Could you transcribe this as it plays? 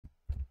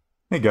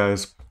Hey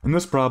guys, in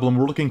this problem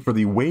we're looking for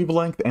the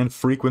wavelength and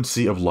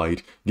frequency of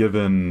light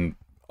given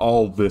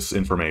all this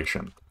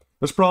information.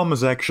 This problem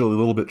is actually a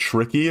little bit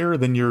trickier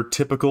than your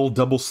typical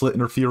double-slit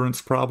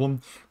interference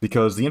problem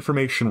because the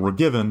information we're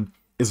given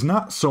is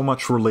not so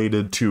much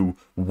related to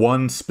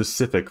one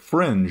specific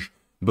fringe,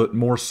 but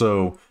more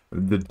so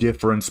the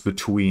difference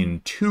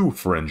between two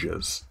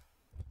fringes.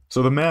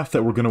 So the math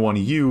that we're going to want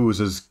to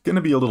use is going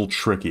to be a little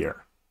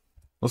trickier.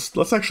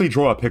 Let's actually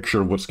draw a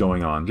picture of what's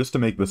going on just to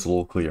make this a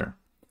little clear.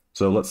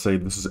 So let's say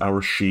this is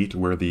our sheet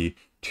where the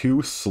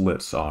two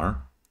slits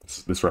are.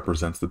 This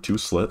represents the two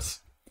slits.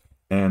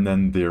 And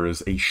then there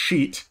is a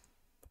sheet,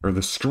 or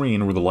the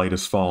screen where the light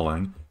is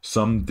falling,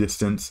 some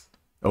distance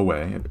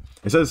away.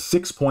 It says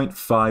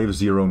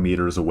 6.50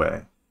 meters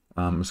away.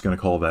 I'm just going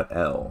to call that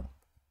L.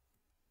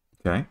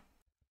 Okay?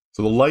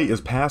 So the light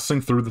is passing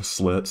through the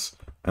slits,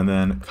 and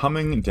then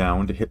coming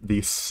down to hit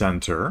the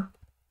center.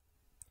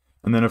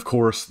 And then, of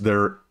course,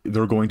 there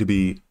are going to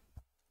be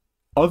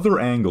other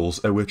angles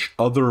at which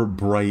other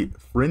bright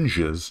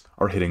fringes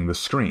are hitting the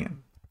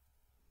screen.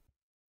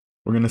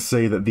 We're going to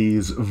say that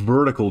these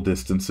vertical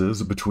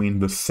distances between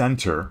the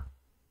center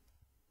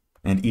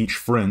and each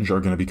fringe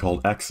are going to be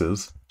called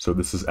x's. So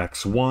this is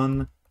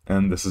x1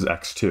 and this is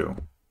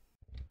x2.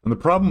 And the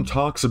problem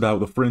talks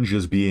about the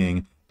fringes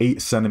being 8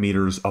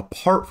 centimeters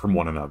apart from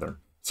one another.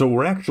 So what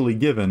we're actually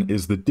given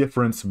is the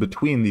difference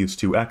between these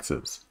two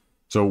x's.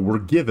 So we're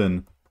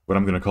given what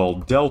I'm going to call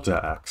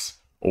delta x,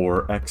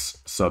 or x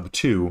sub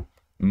 2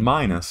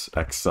 minus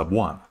x sub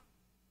 1.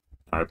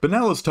 Alright, but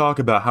now let's talk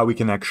about how we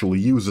can actually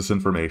use this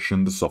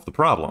information to solve the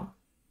problem.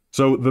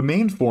 So the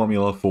main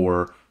formula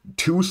for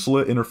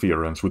two-slit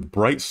interference with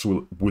bright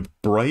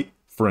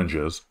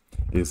fringes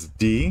is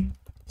d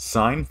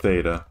sine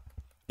theta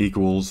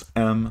equals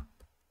m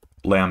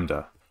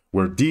lambda,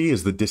 where d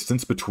is the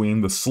distance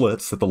between the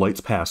slits that the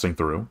light's passing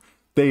through,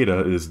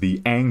 theta is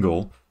the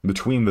angle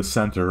between the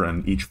center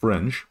and each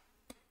fringe,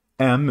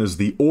 m is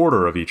the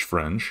order of each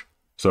fringe.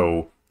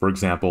 So, for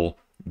example,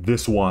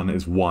 this one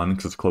is 1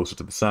 because it's closer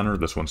to the center,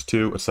 this one's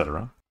 2,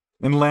 etc.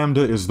 And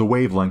lambda is the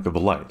wavelength of the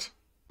light.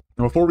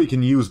 Now, before we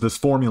can use this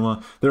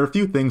formula, there are a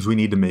few things we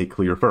need to make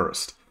clear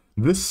first.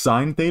 This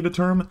sine theta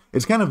term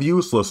is kind of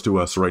useless to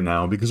us right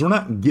now because we're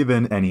not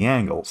given any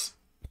angles.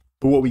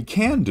 But what we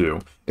can do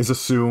is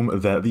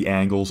assume that the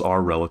angles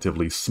are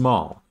relatively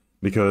small,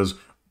 because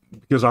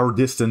our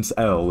distance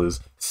L is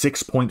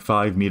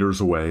 6.5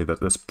 meters away,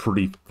 that's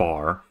pretty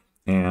far,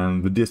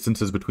 and the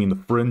distances between the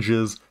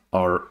fringes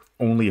are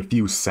only a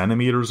few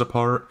centimeters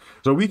apart,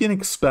 so we can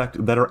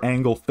expect that our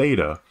angle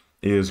theta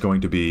is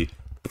going to be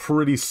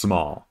pretty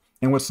small.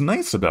 And what's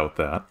nice about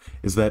that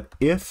is that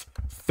if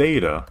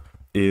theta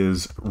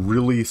is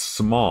really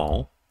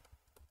small,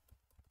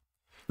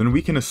 then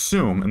we can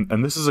assume,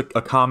 and this is a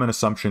common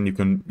assumption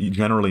you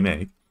generally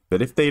make,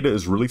 that if theta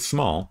is really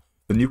small,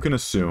 then you can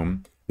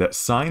assume that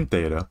sine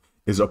theta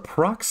is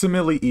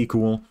approximately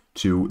equal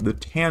to the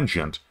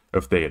tangent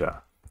of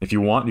theta. If you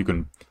want, you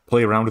can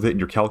play around with it in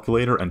your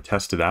calculator and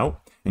test it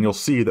out, and you'll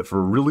see that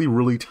for really,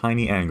 really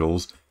tiny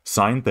angles,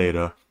 sine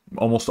theta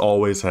almost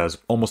always has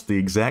almost the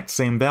exact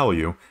same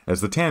value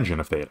as the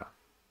tangent of theta.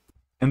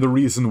 And the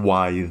reason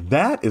why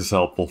that is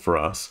helpful for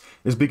us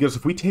is because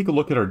if we take a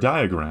look at our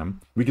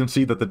diagram, we can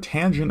see that the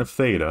tangent of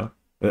theta,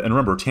 and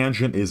remember,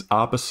 tangent is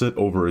opposite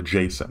over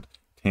adjacent.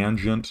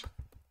 Tangent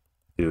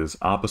is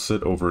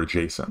opposite over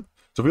adjacent.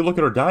 So if we look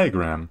at our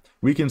diagram,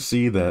 we can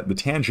see that the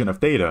tangent of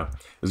theta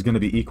is going to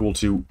be equal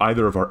to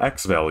either of our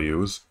x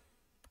values,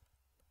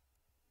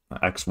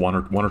 x1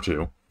 or 1 or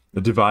 2,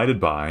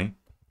 divided by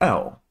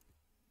L.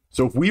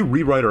 So if we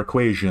rewrite our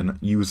equation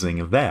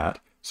using that,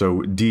 so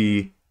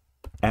dx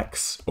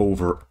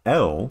over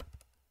L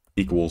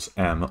equals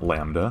m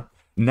lambda,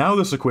 now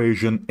this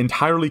equation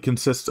entirely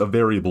consists of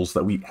variables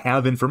that we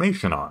have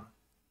information on.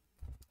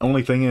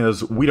 Only thing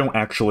is, we don't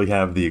actually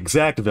have the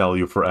exact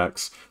value for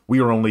x, we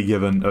are only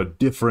given a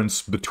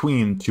difference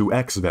between two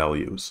x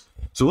values.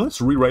 So let's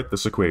rewrite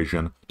this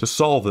equation to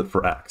solve it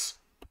for x.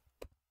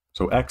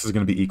 So x is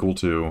going to be equal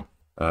to,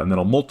 and then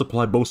I'll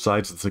multiply both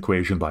sides of this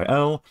equation by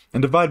L,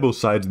 and divide both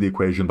sides of the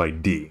equation by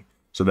D.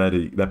 So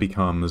that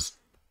becomes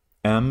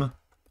m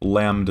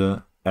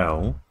lambda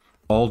L,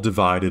 all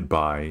divided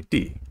by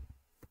D.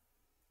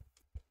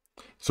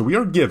 So we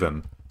are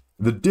given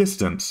the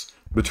distance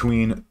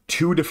between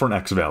two different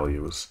x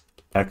values,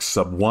 x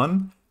sub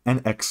 1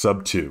 and x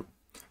sub 2.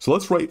 So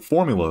let's write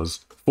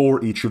formulas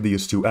for each of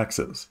these two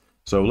x's.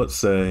 So let's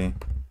say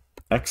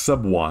x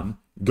sub 1,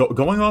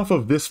 going off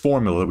of this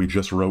formula that we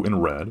just wrote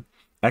in red,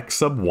 x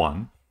sub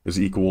 1 is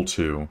equal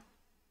to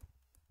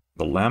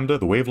the lambda,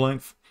 the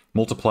wavelength,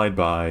 multiplied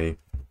by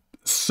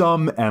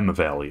some m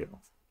value.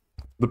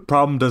 The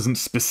problem doesn't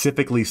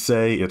specifically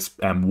say it's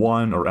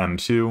m1 or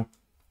m2,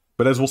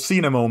 but as we'll see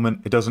in a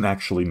moment, it doesn't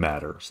actually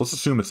matter. So let's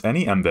assume it's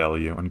any m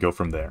value and go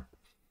from there.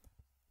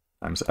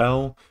 Times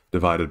L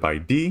divided by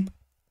D.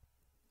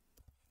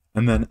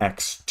 And then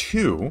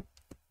x2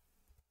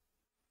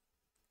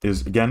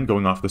 is, again,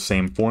 going off the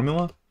same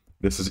formula.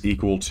 This is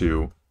equal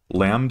to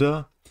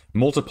lambda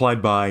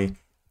multiplied by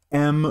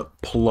m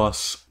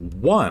plus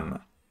 1.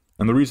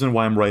 And the reason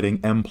why I'm writing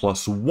m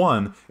plus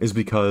 1 is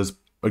because,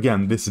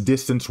 again, this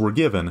distance we're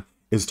given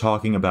is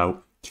talking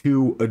about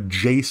two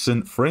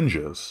adjacent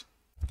fringes.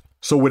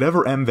 So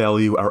whatever m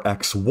value our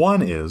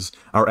x1 is,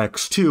 our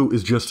x2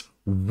 is just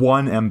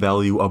one m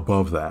value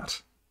above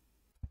that.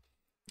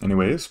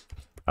 Anyways,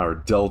 our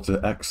delta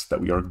x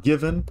that we are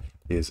given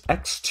is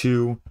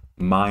x2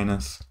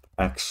 minus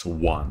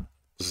x1.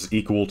 This is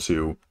equal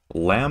to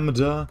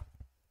lambda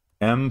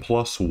m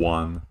plus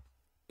 1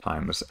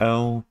 times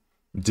L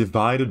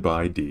divided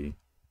by D,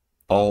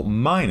 all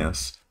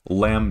minus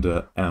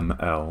lambda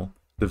ml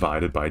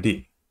divided by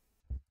D.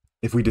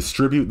 If we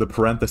distribute the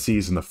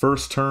parentheses in the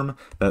first term,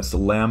 that's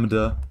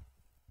lambda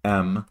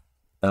m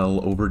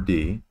L over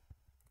D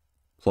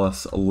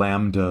plus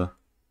lambda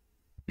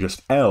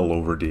just L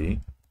over D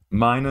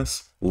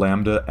minus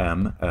lambda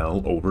m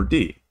L over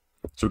D.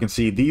 So we can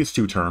see these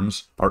two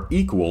terms are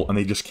equal and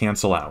they just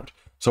cancel out.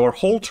 So our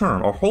whole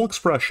term, our whole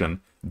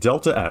expression,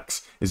 delta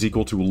x, is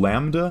equal to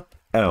lambda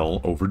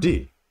L over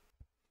D.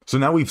 So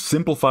now we've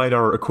simplified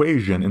our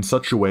equation in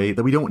such a way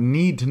that we don't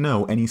need to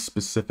know any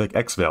specific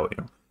x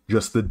value,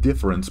 just the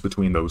difference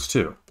between those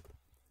two.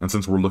 And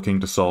since we're looking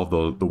to solve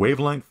the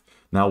wavelength,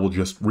 now we'll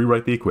just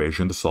rewrite the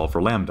equation to solve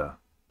for lambda.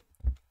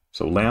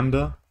 So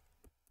lambda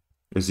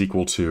is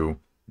equal to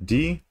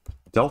d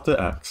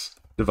delta x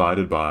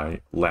divided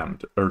by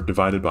lambda, or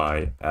divided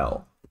by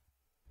L.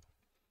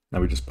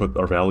 Now we just put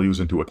our values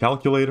into a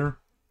calculator.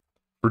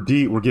 For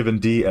d, we're given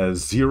d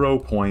as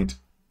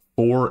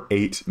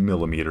 0.48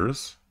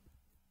 millimeters.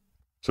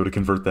 So to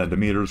convert that into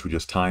meters, we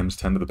just times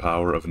 10 to the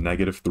power of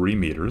 -3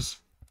 meters.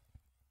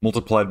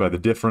 Multiplied by the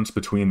difference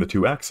between the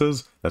two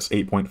x's, that's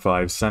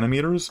 8.5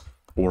 centimeters,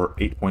 or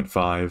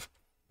 8.5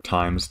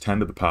 times 10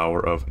 to the power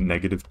of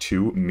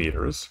 -2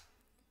 meters.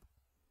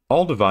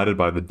 All divided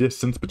by the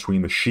distance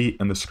between the sheet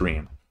and the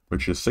screen,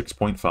 which is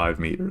 6.5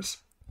 meters.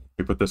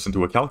 We put this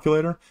into a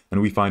calculator,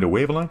 and we find a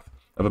wavelength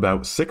of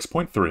about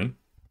 6.3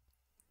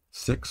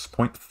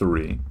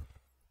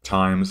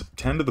 times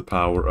 10 to the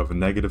power of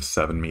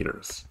 -7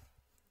 meters.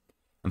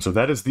 And so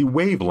that is the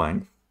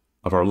wavelength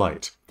of our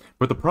light.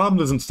 But the problem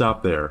doesn't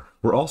stop there.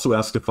 We're also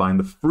asked to find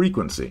the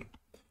frequency.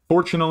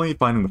 Fortunately,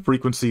 finding the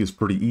frequency is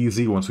pretty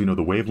easy once we know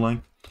the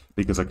wavelength,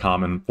 because a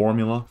common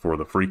formula for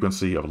the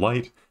frequency of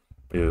light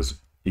is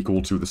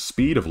equal to the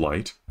speed of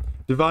light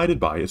divided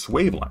by its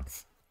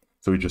wavelength.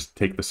 So we just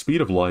take the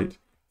speed of light,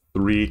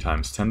 3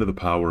 times 10 to the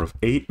power of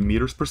 8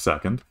 meters per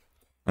second,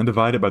 and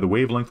divide it by the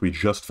wavelength we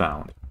just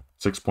found,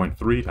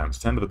 6.3 times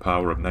 10 to the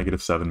power of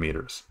 -7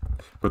 meters.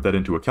 Put that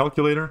into a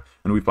calculator,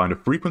 and we find a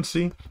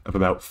frequency of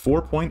about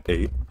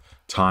 4.8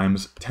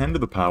 times 10 to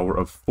the power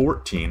of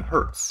 14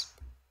 hertz.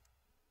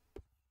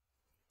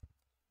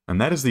 And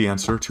that is the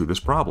answer to this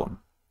problem.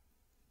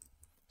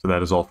 So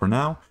that is all for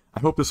now. I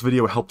hope this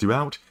video helped you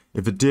out.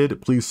 If it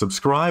did, please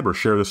subscribe or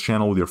share this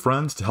channel with your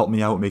friends to help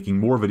me out making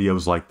more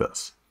videos like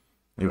this.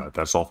 Anyway,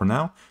 that's all for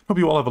now. Hope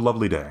you all have a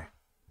lovely day.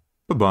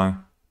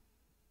 Bye-bye.